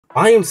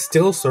I am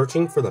still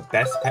searching for the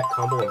best pet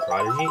combo in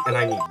Prodigy, and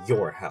I need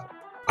your help.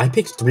 I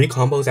picked 3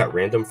 combos at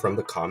random from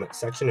the comment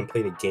section and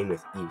played a game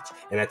with each,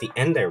 and at the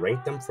end I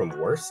ranked them from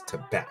worst to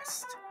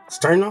best.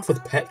 Starting off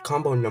with pet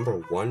combo number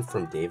 1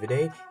 from David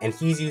A, and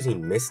he's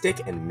using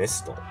Mystyyk and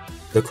Mystile.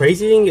 The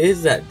crazy thing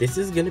is that this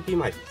is going to be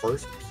my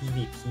first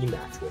PvP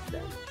match with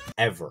them,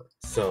 ever,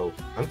 so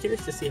I'm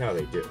curious to see how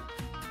they do.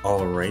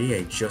 Alrighty,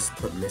 I just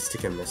put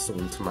Mystyyk and Mystile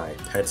into my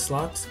pet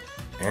slots,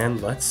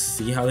 and let's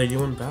see how they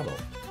do in battle.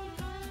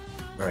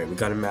 Alright, we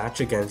got a match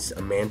against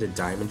Amanda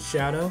Diamond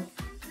Shadow.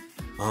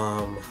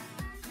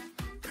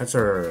 Pets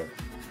are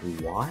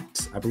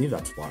Watt? I believe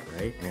that's Watt,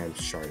 right? And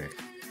Shardik.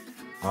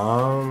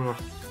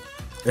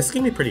 This is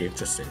gonna be pretty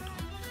interesting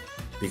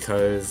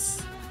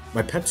because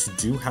my pets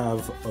do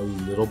have a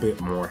little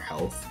bit more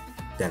health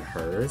than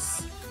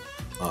hers.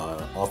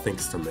 All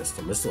thanks to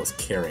Mystile. Mystile is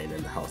carrying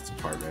in the health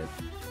department,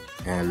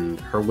 and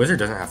her wizard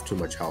doesn't have too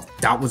much health.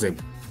 That was a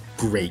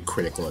great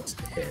critical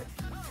hit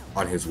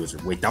on his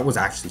wizard. Wait, that was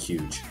actually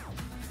huge.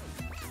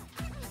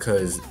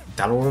 Because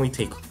that'll only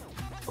take...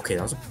 Okay,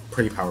 that was a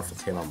pretty powerful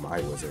hit on my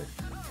wizard,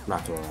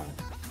 not gonna lie.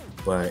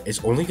 But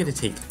it's only gonna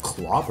take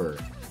Clobber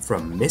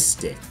from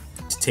Mystyyk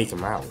to take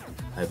him out,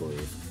 I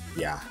believe.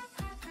 Yeah.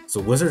 So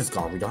wizard's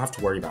gone, we don't have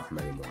to worry about him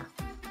anymore.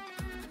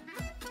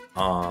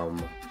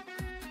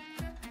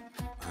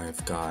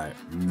 I've got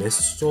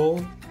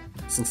Mystile.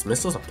 Since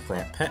Mystile's a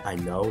plant pet, I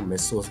know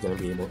Mystile is gonna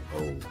be able... Oh,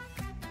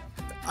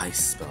 the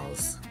ice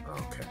spells.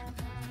 Okay.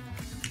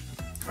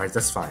 Alright,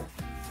 that's fine.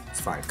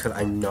 It's fine, because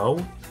I know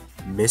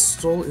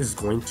Mystile is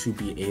going to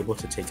be able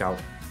to take out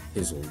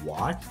his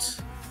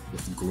Watt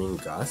with Green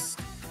Gust,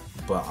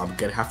 but I'm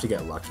gonna have to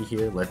get lucky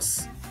here.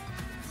 Let's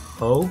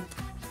hope.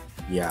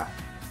 Yeah,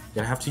 I'm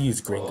gonna have to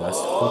use Green Gust.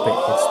 Hope it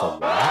hits the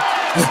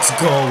Watt. Let's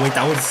go. Wait,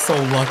 that was so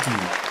lucky.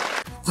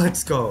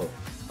 Let's go.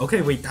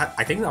 Okay, wait,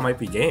 I think that might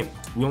be game.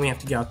 We only have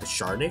to get out the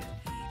Shardik,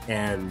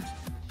 and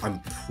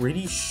I'm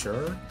pretty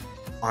sure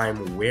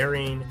I'm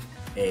wearing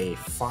a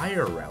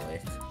Fire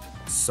Relic,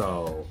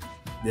 so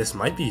this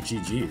might be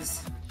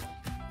GG's.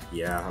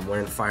 Yeah, I'm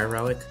wearing Fire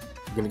Relic.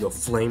 I'm gonna go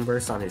Flame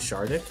Burst on his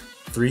Shardik.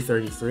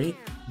 333.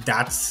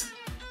 That's...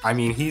 I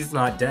mean, he's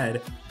not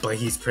dead, but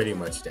he's pretty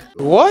much dead.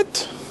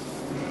 What?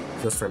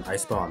 Goes for an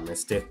Ice Ball on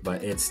Mystyyk,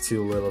 but it's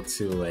too little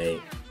too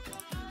late.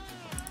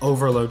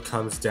 Overload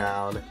comes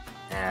down,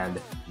 and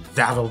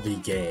that'll be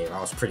game. That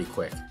was pretty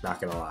quick,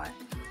 not gonna lie.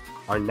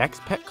 Our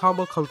next pet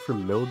combo comes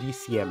from Mildy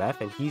CMF,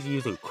 and he's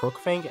using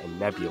Crookfang and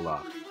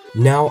Nebula.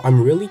 Now,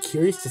 I'm really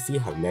curious to see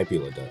how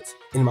Nebula does.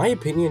 In my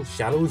opinion,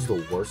 Shadow is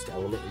the worst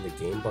element in the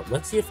game, but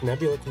let's see if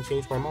Nebula can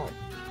change my mind.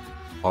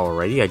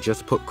 Alrighty, I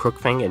just put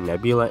Crookfang and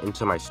Nebula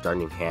into my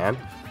starting hand,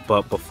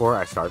 but before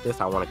I start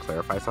this, I want to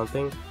clarify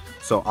something.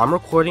 So I'm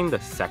recording the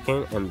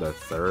second and the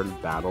third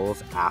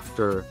battles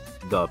after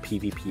the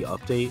PvP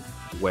update,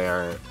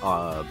 where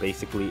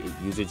basically it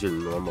uses your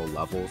normal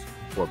levels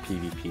for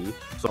PvP.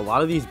 So a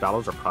lot of these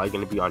battles are probably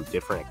going to be on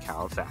different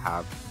accounts that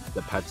have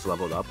the pets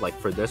leveled up. Like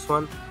for this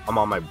one, I'm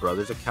on my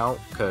brother's account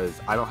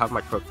because I don't have my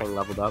Crookfang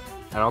leveled up.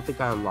 I don't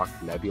think I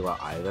unlocked Nebula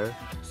either,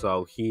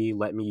 so he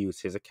let me use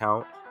his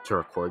account to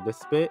record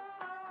this bit.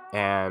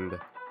 And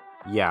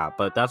yeah,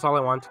 but that's all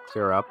I wanted to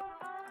clear up,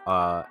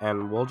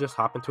 and we'll just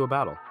hop into a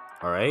battle.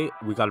 Alright,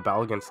 we got a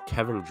battle against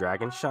Kevin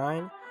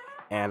Dragonshine,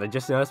 and I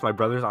just noticed my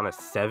brother's on a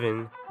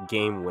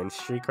 7-game win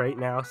streak right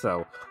now,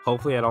 so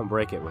hopefully I don't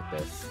break it with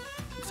this.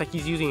 Looks like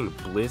he's using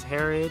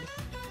Blizzherod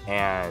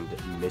and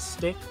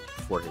Mystyyk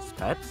for his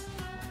pets.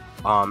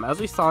 As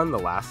we saw in the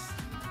last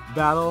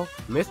battle,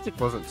 Mystyyk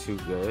wasn't too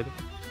good,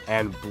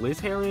 and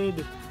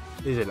Blizzherod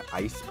is an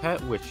ice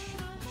pet, which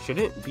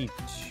shouldn't be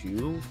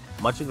too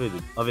much of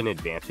an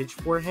advantage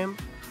for him,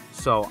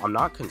 so I'm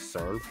not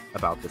concerned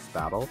about this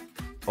battle.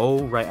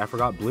 Oh right, I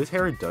forgot,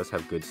 Blizzherod does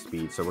have good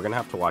speed, so we're gonna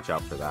have to watch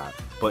out for that.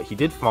 But he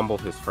did fumble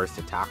his first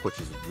attack, which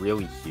is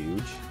really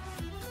huge.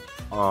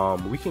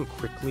 We can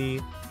quickly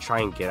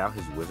try and get out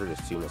his wizard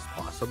as soon as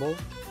possible.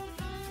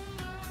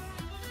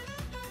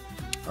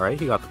 Alright,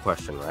 he got the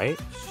question right.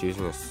 He's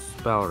using a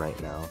spell right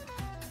now.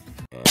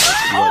 And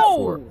he went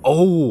for...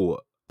 Oh!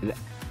 An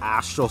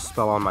astral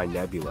spell on my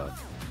Nebula.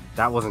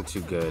 That wasn't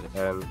too good.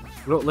 And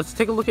you know, let's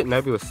take a look at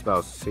Nebula's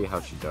spells to see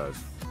how she does.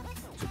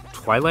 So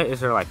Twilight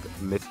is her like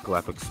mythical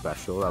epic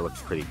special. That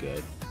looks pretty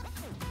good.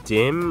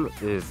 Dim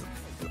is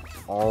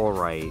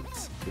alright.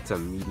 It's a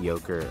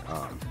mediocre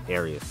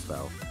area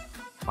spell.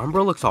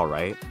 Umbra looks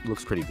alright.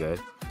 Looks pretty good.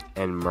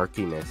 And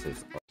Murkiness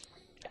is...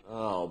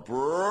 Oh,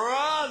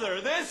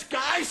 brother, this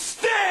guy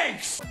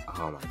stinks!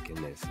 Oh my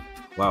goodness.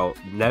 Well,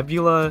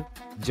 Nebula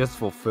just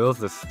fulfills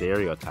the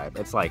stereotype.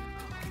 It's like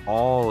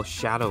all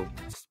shadow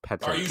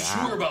pets are you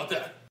bad. sure about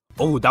that?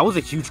 Oh, that was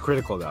a huge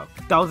critical though.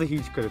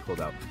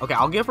 Okay,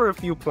 I'll give her a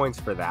few points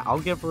for that.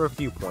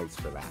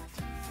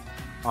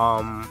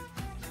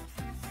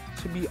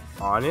 To be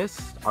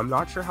honest, I'm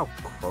not sure how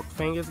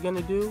Crookfang is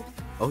gonna do.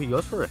 Oh, he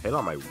goes for a hit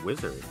on my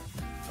wizard.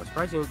 I'm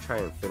surprised he didn't try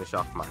and finish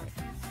off my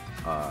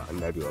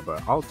Nebula,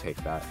 but I'll take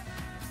that.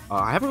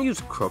 I haven't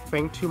used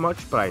Crookfang too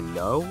much, but I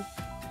know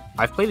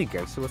I've played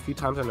against him a few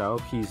times. I know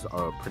he's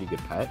a pretty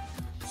good pet,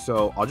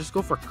 So I'll just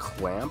go for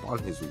Clamp on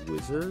his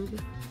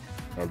wizard.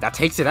 And that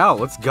takes it out.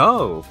 Let's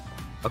go.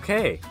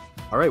 Okay.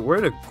 All right, we're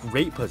in a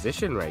great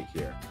position right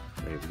here.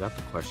 All right, we got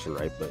the question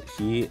right, but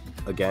he,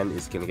 again,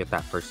 is going to get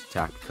that first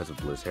attack because of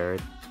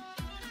Blizzard.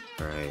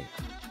 All right.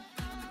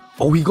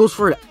 Oh, he goes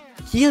for it.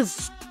 He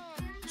has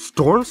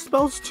storm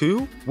spells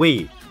too?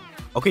 Wait.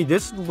 Okay,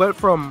 this went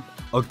from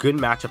a good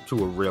matchup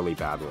to a really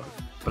bad one.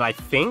 But I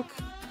think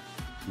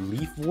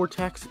Leaf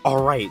Vortex.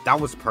 All right, that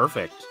was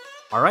perfect.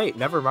 All right,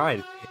 never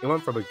mind. It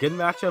went from a good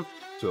matchup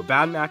to a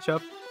bad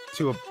matchup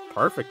to a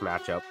perfect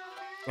matchup.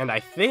 And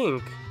I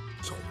think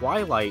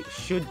Twilight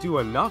should do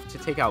enough to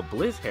take out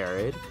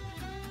Blizzard.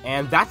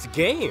 And that's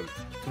game.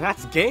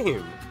 That's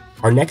game.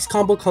 Our next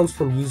combo comes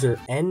from user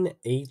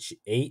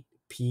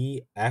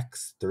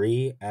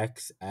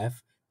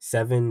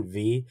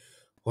NH8PX3XF7V.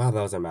 Wow,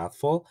 that was a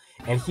mouthful.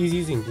 And he's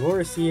using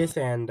Gloricius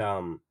and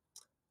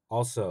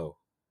also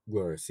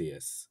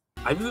Gloricius.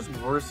 I've used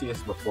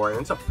Gloricius before,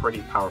 and it's a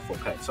pretty powerful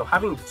pet, so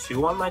having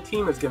 2 on my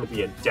team is going to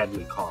be a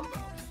deadly combo.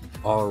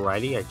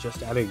 Alrighty, I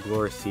just added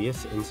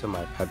Gloricius into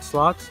my pet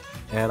slots,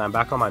 and I'm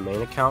back on my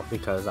main account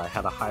because I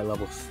had a high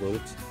level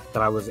Snoot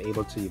that I was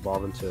able to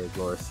evolve into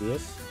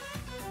Gloricius.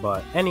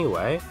 But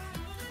anyway,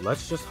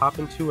 let's just hop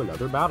into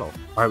another battle.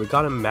 Alright, we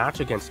got a match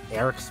against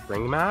Eric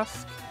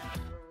Springmask.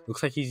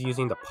 Looks like he's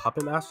using the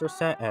Puppet Master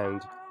set,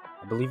 and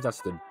I believe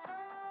that's the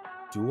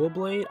Dual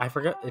Blade? I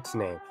forget its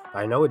name.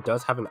 I know it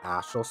does have an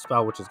Astral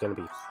spell, which is going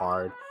to be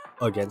hard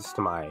against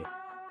my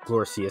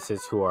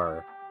Gloriciuses who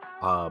are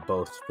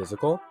both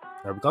physical.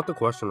 I got the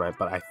question right,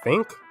 but I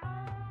think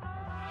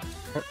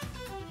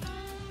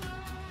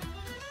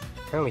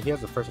apparently he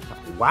has the first attack.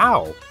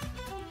 Wow!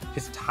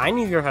 His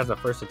Tiny Gear has the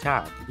first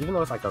attack, even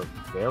though it's like a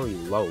very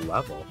low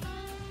level.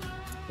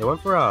 It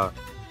went for a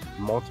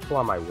multiple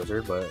on my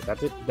wizard, but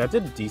that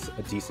did a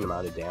decent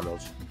amount of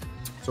damage.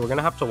 So we're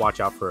gonna have to watch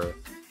out for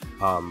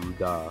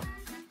the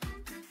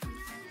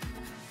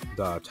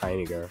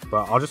Tiny Gear.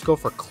 But I'll just go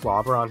for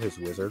Clobber on his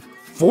wizard.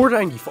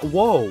 495.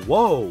 Whoa,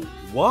 whoa,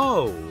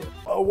 whoa.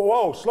 Oh, whoa,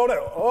 whoa, slow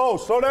down. Oh,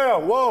 slow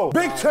down. Whoa.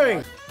 Big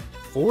thing.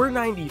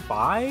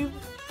 495?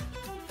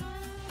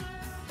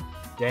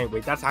 Dang,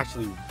 wait, that's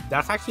actually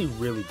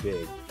really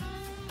big.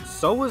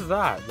 So was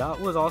that.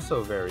 That was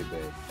also very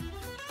big.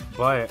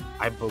 But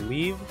I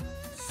believe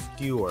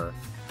Skewer.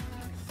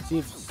 See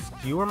if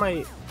Skewer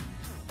might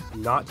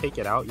not take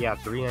it out. Yeah,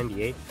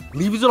 398.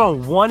 Leaves it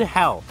on 1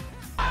 health.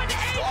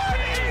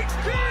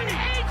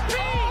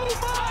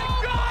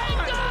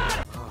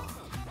 Oh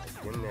my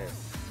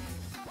goodness.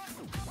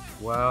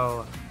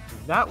 Well,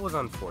 that was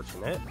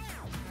unfortunate.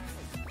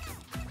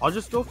 I'll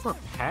just go for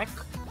Peck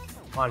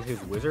on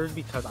his wizard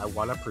because I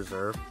want to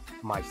preserve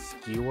my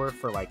Skewer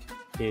for like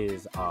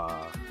his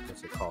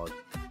what's it called?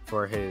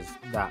 For his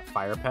that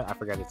fire pet. I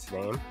forgot its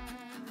name.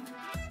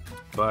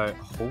 But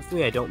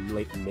hopefully I don't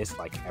miss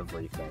like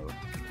everything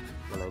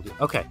when I do.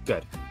 Okay,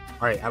 good.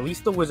 Alright, at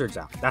least the wizard's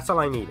out. That's all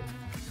I needed.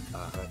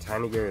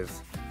 Tiny Gear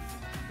is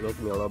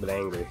making me a little bit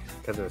angry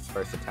because of its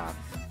first attack.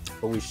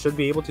 But we should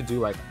be able to do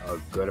like a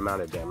good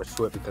amount of damage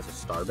to it because of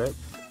Starbit.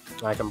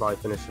 I can probably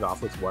finish it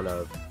off with one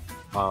of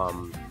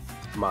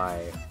my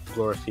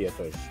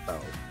Gloricius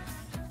spells.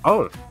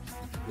 Oh!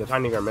 The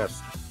Tiny Gear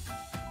missed.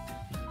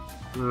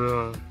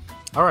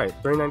 Alright,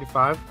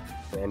 395.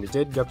 And it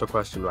did get the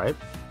question right.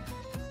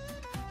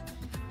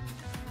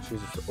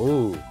 Jesus.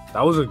 Oh,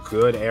 that was a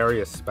good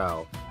area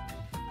spell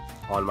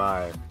on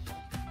my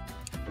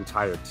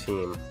entire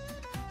team.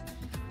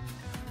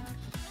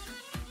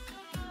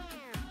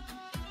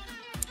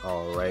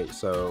 Alright,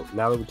 so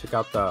now that we took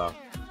out the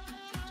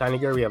Tiny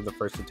Gear, we have the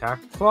first attack.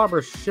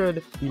 Clobber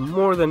should be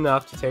more than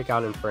enough to take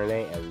out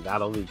Infernape, and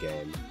that'll be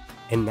game.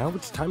 And now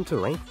it's time to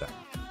rank them.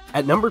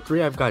 At number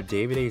 3, I've got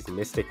David A's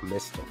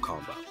mystyle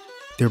combo.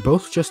 They're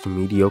both just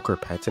mediocre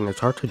pets, and it's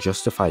hard to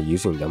justify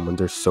using them when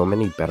there's so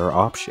many better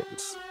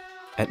options.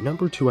 At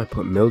number 2, I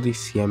put Mildy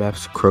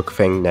CMF's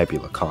Crookfang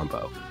Nebula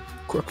combo.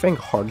 Crookfang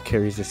hard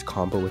carries this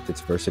combo with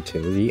its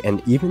versatility,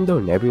 and even though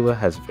Nebula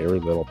has very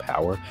little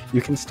power,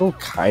 you can still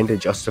kinda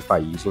justify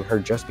using her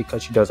just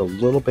because she does a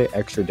little bit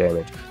extra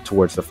damage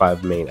towards the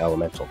 5 main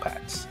elemental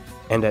pets.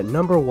 And at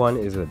number 1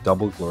 is the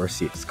double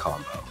Gloricius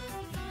combo.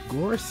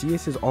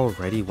 Gloricius is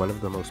already one of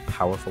the most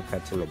powerful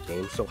pets in the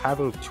game, so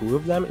having 2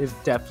 of them is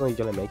definitely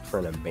going to make for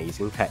an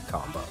amazing pet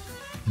combo.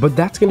 But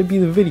that's going to be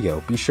the video.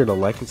 Be sure to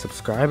like and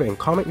subscribe and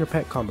comment your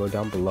pet combo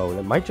down below, and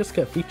it might just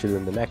get featured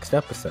in the next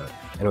episode.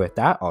 And with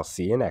that, I'll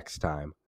see you next time.